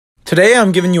Today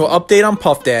I'm giving you an update on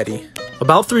PuffDaddy.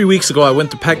 About 3 weeks ago I went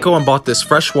to Petco and bought this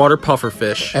freshwater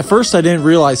pufferfish. At first I didn't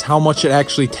realize how much it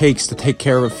actually takes to take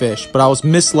care of a fish, but I was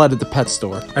misled at the pet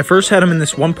store. I first had him in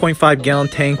this 1.5 gallon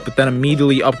tank, but then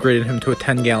immediately upgraded him to a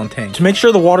 10 gallon tank. To make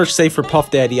sure the water's safe for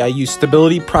PuffDaddy, I use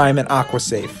Stability, Prime, and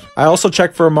AquaSafe. I also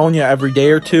check for ammonia every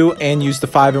day or two and use the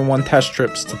 5-in-1 test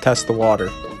strips to test the water.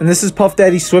 And this is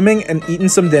PuffDaddy swimming and eating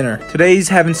some dinner. Today he's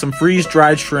having some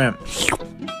freeze-dried shrimp.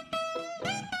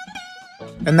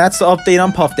 And that's the update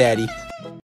on PuffDaddy.